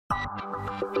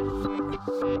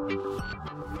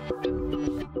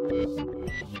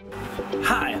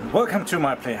Hi and welcome to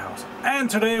my Playhouse, and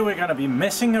today we're gonna be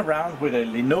messing around with a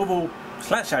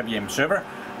Lenovo/IBM server,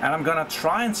 and I'm gonna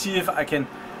try and see if I can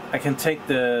take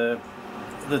the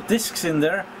disks in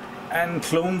there and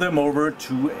clone them over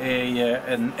to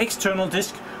an external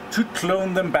disk to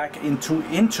clone them back into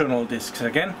internal disks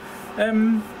again.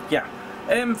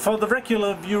 For the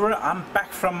regular viewer, I'm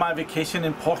back from my vacation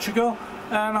in Portugal,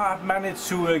 and I've managed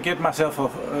to get myself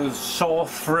a sore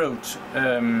throat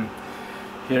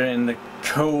here in the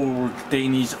cold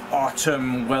Danish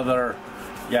autumn weather.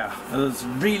 Yeah, it's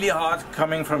really hot,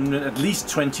 coming from at least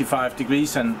 25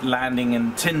 degrees and landing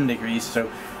in 10 degrees, so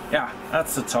yeah,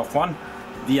 that's a tough one.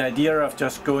 The idea of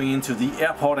just going into the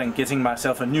airport and getting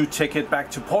myself a new ticket back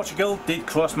to Portugal did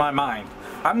cross my mind.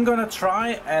 I'm gonna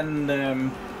try and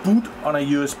boot on a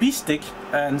USB stick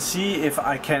and see if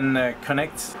I can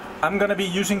connect. I'm gonna be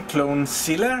using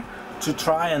Clonezilla to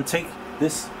try and take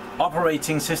this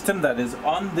operating system that is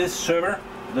on this server,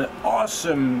 the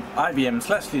awesome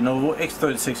IBM/Lenovo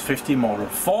X3650 Model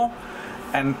 4,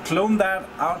 and clone that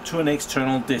out to an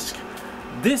external disk.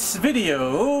 This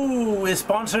video is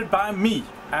sponsored by me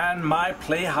and my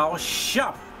Playhouse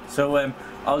Shop, so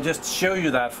I'll just show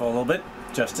you that for a little bit.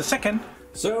 Just a second.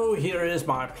 So here is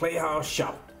my Playhouse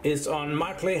Shop. It's on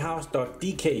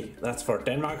myplayhouse.dk, that's for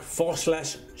Denmark,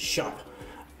 /shop,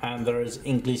 and there is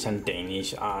English and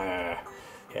Danish.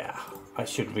 Yeah, I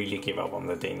should really give up on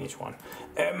the Danish one.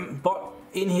 But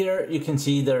in here you can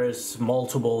see there is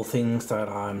multiple things that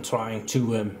I'm trying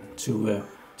to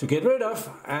get rid of,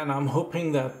 and I'm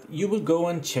hoping that you will go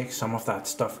and check some of that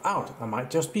stuff out. It might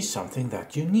just be something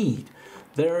that you need.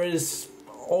 There is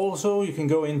also, you can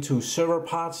go into server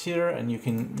parts here, and you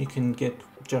can get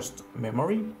just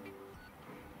memory.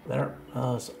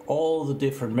 There's all the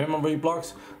different memory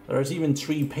blocks. There's even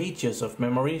 3 pages of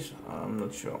memories. I'm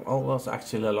not sure. Oh, there's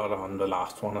actually a lot on the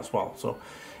last one as well. So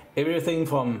everything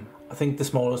from, I think the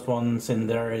smallest ones in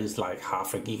there is like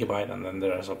half a gigabyte, and then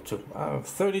there's up to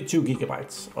 32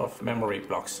 gigabytes of memory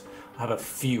blocks. I have a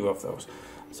few of those.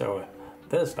 So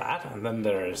there's that, and then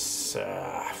there's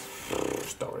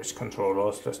storage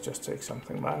controllers. Let's just take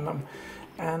something random,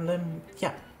 and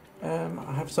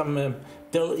I have some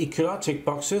Dell Ecologic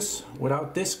boxes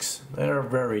without discs. They're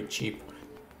very cheap.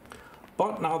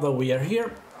 But now that we are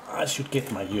here, I should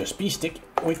get my USB stick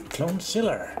with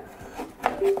Clonezilla.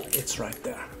 It's right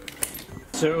there.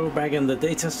 So back in the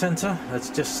data center,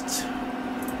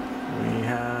 we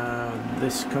have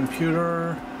this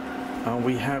computer.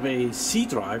 We have a C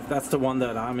drive. That's the one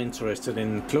that I'm interested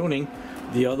in cloning.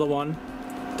 The other one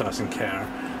doesn't care.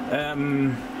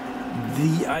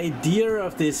 The idea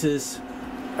of this is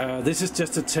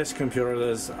just a test computer.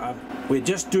 We're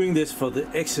just doing this for the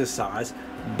exercise,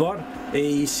 but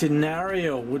a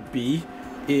scenario would be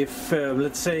if,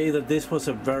 let's say that this was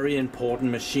a very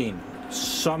important machine.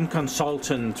 Some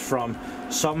consultant from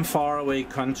some faraway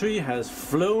country has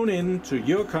flown into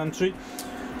your country,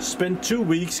 spent 2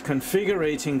 weeks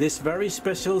configuring this very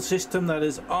special system that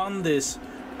is on this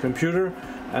computer,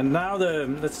 and now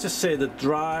let's just say the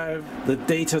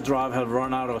data drive has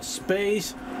run out of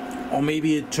space, or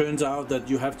maybe it turns out that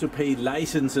you have to pay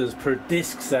licenses per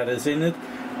disk that is in it,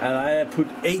 and I put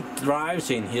 8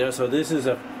 drives in here, so this is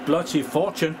a bloody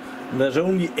fortune, and there's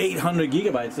only 800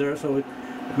 gigabytes there, so it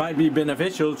might be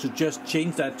beneficial to just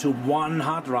change that to one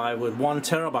hard drive with 1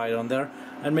 terabyte on there,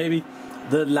 and maybe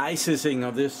the licensing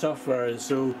of this software is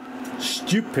so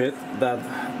stupid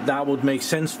that would make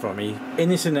sense for me.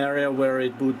 Any scenario where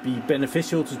it would be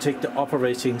beneficial to take the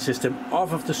operating system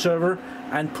off of the server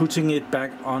and putting it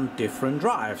back on different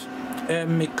drives.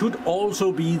 It could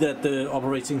also be that the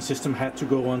operating system had to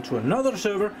go onto another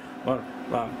server, but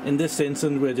in this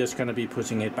instance we're just going to be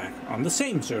putting it back on the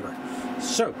same server.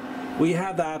 So we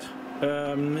have that.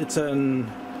 It's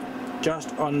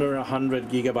just under 100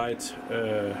 gigabyte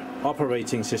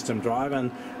operating system drive,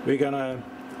 and we're gonna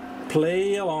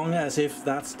play along as if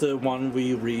that's the one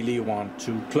we really want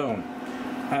to clone.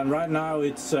 And right now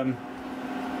it's on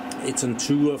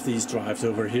 2 of these drives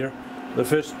over here. The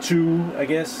first 2, I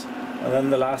guess, and then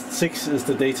the last 6 is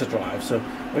the data drive. So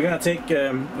we're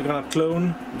gonna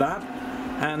clone that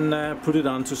and put it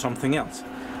onto something else.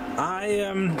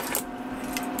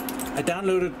 I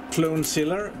downloaded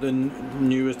Clonezilla, the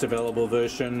newest available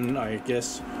version, I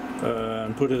guess,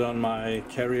 and put it on my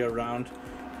carry-around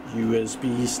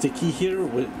USB sticky here,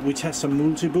 which has some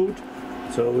multi-boot.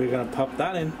 So we're gonna pop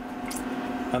that in,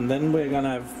 and then we're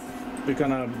gonna.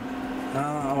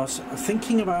 I was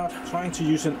thinking about trying to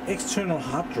use an external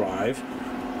hard drive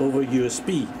over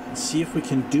USB and see if we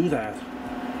can do that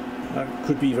That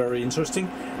could be very interesting.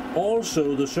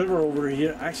 Also, the server over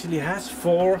here actually has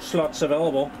 4 slots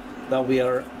available that we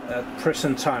are at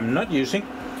present time not using.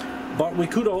 But we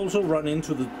could also run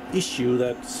into the issue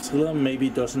that Clonezilla maybe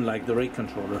doesn't like the RAID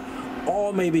controller,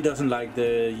 or maybe doesn't like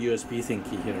the USB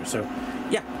thingy here. So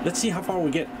yeah, let's see how far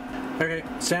we get. Okay,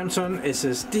 Samsung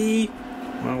SSD.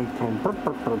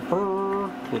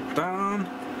 Put down.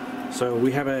 So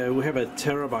we have a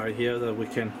terabyte here that we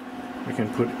can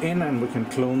put in, and we can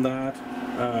clone that.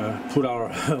 Put our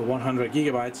 100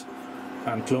 gigabytes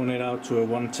and clone it out to a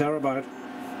 1 terabyte.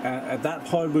 At that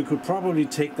point, we could probably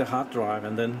take the hard drive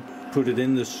and then put it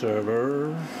in the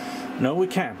server. No, we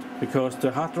can't, because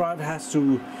the hard drive has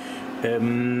to.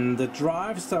 The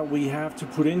drives that we have to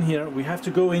put in here, we have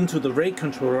to go into the RAID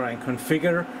controller and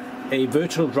configure a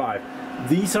virtual drive.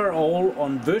 These are all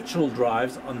on virtual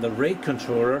drives on the RAID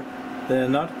controller. They're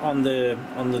not on the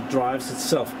drives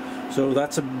itself. So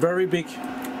that's a very big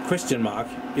question mark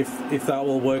if that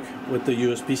will work with the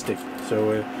USB stick.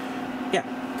 So yeah,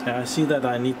 I see that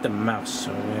I need the mouse,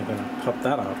 so we're gonna pop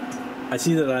that out. I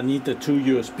see that I need the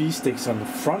 2 USB sticks on the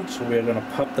front, so we're gonna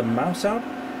pop the mouse out.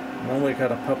 And then we're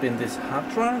gonna pop in this hard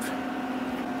drive.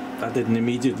 That didn't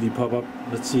immediately pop up.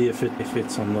 Let's see if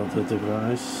it's on the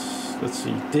device. Let's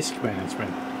see, disk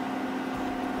management.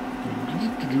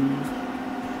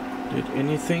 Did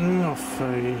anything of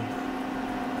a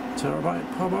terabyte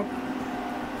pop up?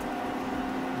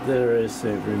 There is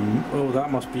a oh,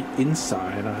 that must be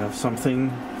inside. I have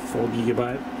something 4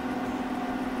 gigabyte.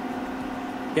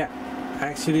 Yeah,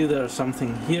 actually there's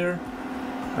something here.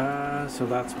 So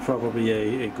that's probably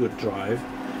a good drive.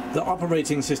 The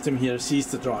operating system here sees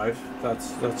the drive.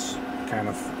 That's kind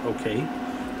of okay.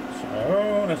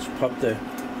 So let's pop the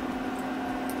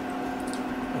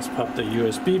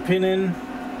USB pin in.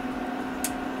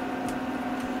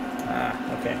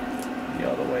 Okay,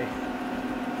 the other way.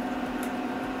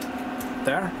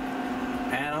 There,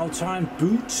 and I'll try and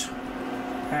boot,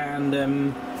 and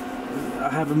I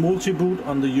have a multi-boot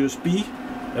on the USB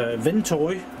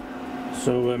Ventoy.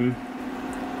 So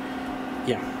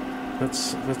yeah,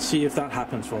 let's see if that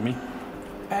happens for me.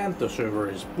 And the server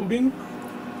is booting.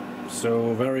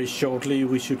 So very shortly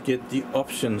we should get the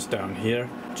options down here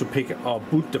to pick our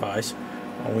boot device.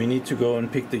 We need to go and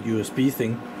pick the USB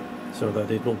thing so that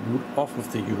it will boot off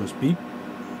of the USB.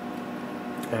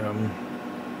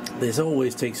 This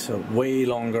always takes way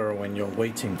longer when you're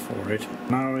waiting for it.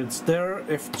 Now it's there,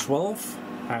 F12,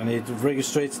 and it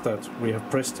registrates that we have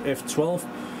pressed F12.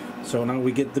 So now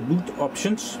we get the boot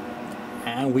options,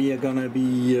 and we are gonna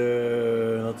be,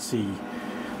 let's see,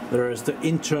 there is the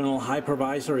internal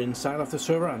hypervisor inside of the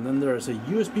server, and then there is a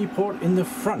USB port in the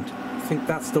front. I think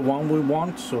that's the one we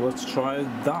want, so let's try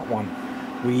that one.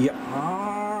 We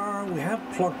have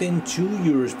plugged in 2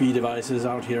 USB devices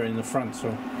out here in the front,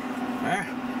 so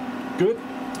good,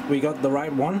 we got the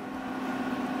right one.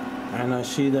 And I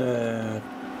see the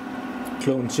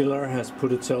Clonezilla has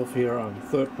put itself here on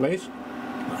 3rd place.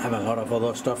 I have a lot of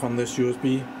other stuff on this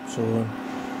USB, so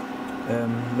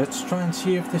let's try and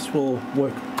see if this will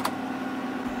work.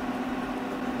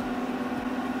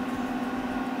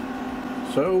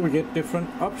 So we get different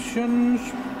options.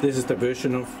 This is the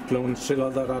version of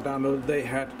Clonezilla that I downloaded. They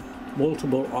had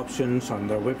multiple options on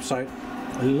their website.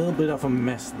 A little bit of a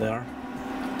mess there.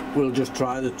 We'll just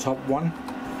try the top one.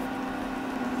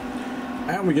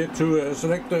 And we get to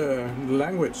select the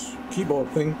language keyboard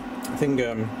thing. I think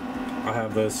I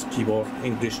have this keyboard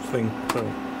English thing, so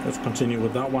let's continue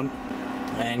with that one.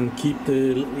 And keep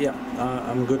the, yeah,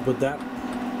 I'm good with that.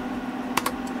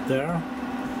 There.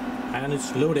 And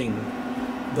it's loading.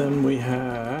 Then we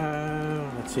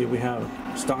have, let's see, we have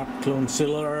start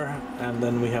Clonezilla, and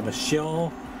then we have a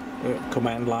shell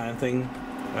command line thing.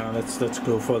 Let's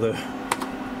go for this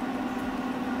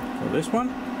one.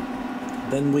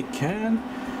 Then we can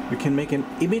make an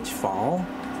image file,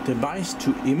 device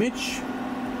to image.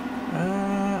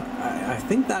 I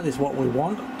think that is what we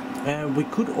want. We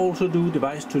could also do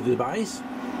device to device,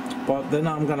 but then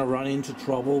I'm gonna run into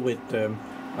trouble with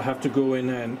I have to go in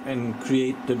and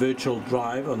create the virtual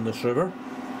drive on the server,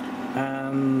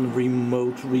 and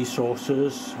remote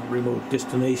resources, remote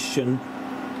destination,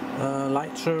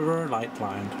 light server, light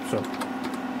client. So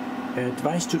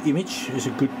device to image is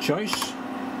a good choice.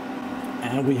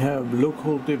 And we have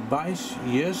local device,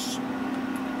 yes.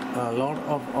 A lot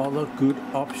of other good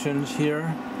options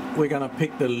here. We're gonna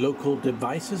pick the local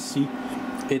devices. See,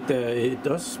 it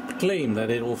does claim that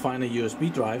it will find a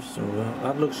USB drive, so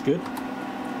that looks good.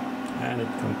 And it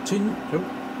continues. Oh.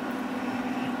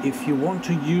 If you want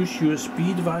to use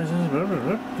USB devices,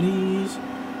 please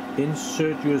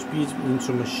insert USB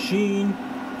into machine.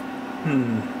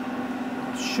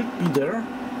 should be there.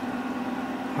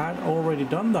 Had already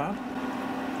done that.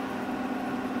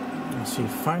 Let's see,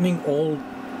 finding all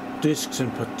disks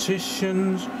and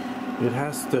partitions. It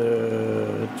has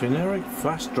the generic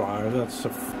flash drive, that's the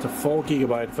 4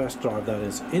 GB flash drive that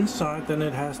is inside. Then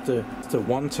it has the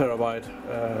 1 TB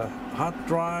hard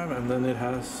drive, and then it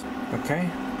has, okay,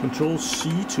 Control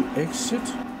C to exit.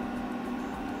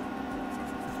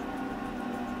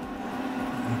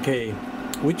 Okay,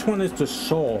 which one is the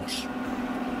source?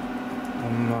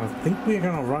 I think we're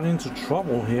gonna run into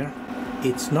trouble here.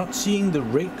 It's not seeing the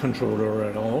RAID controller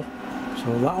at all.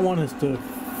 So that one is the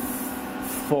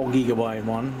 4 GB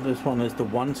one. This one is the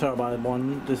 1 TB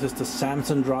one. This is the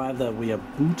Samsung drive that we are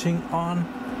booting on.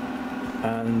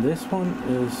 And this one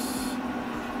is,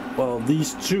 well,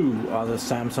 these two are the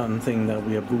Samsung thing that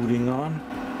we are booting on.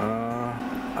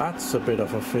 That's a bit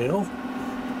of a fail.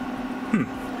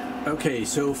 Okay,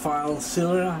 so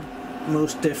FileZilla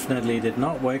most definitely did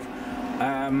not work.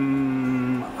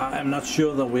 I'm not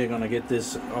sure that we're gonna get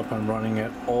this up and running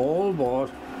at all,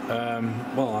 but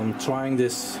well, I'm trying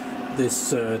this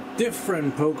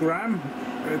different program.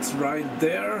 It's right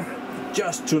there,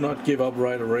 just to not give up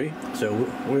right away. So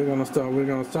we're gonna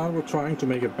start with trying to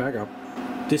make a backup.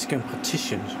 Disk and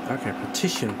partitions. Okay,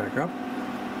 partition backup.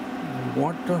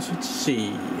 What does it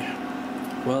see?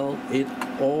 Well, it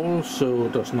also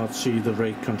does not see the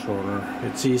RAID controller.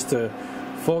 It sees the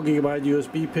 4 GB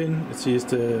USB pin, it sees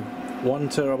the 1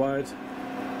 TB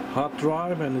hard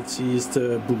drive, and it sees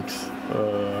the boot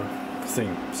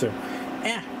thing. So,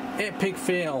 epic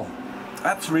fail.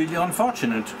 That's really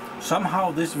unfortunate.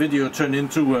 Somehow this video turned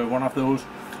into one of those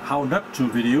how not to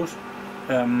videos.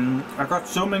 I got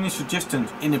so many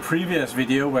suggestions in a previous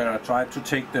video where I tried to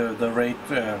take the RAID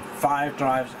 5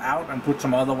 drives out and put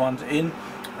some other ones in,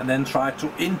 and then tried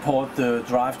to import the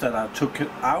drives that I took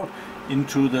out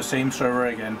into the same server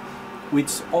again,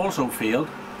 which also failed.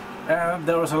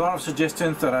 There was a lot of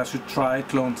suggestions that I should try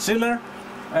Clonezilla,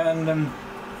 and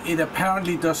it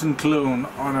apparently doesn't clone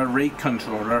on a RAID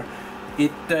controller.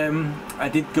 I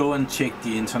did go and check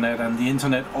the internet, and the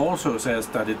internet also says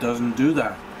that it doesn't do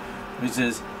that, which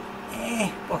is,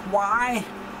 but why?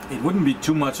 It wouldn't be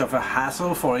too much of a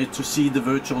hassle for it to see the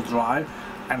virtual drive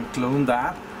and clone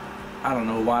that. I don't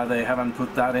know why they haven't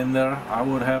put that in there. I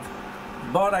would have,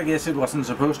 but I guess it wasn't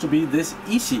supposed to be this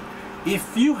easy.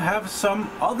 If you have some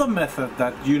other method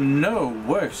that you know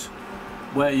works,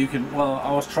 where you can, well,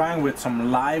 I was trying with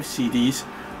some live CDs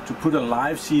to put a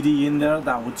live CD in there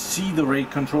that would see the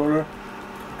RAID controller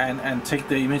and take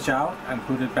the image out and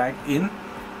put it back in.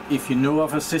 If you know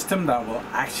of a system that will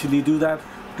actually do that,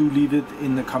 do leave it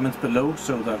in the comments below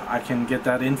so that I can get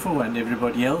that info and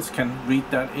everybody else can read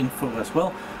that info as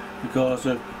well. Because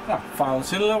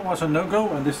FileZilla was a no-go,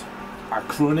 and this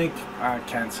acronic, I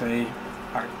can't say,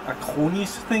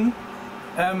 acronis thing,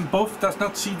 both does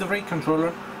not see the RAID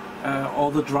controller. All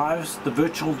the drives, the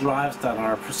virtual drives that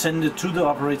are presented to the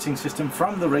operating system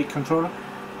from the RAID controller,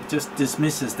 it just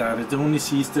dismisses that. It only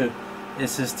sees the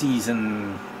SSDs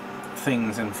and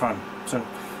things in front. So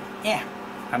yeah,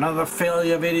 another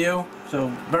failure video, so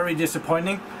very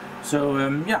disappointing. So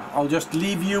yeah, I'll just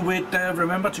leave you with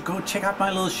remember to go check out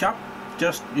my little shop.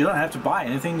 Just, you don't have to buy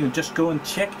anything, you just go and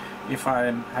check if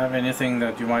I have anything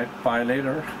that you might buy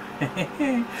later.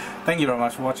 Thank you very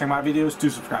much for watching my videos. Do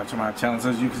subscribe to my channel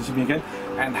so you can see me again,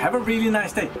 and have a really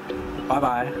nice day. Bye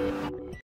bye.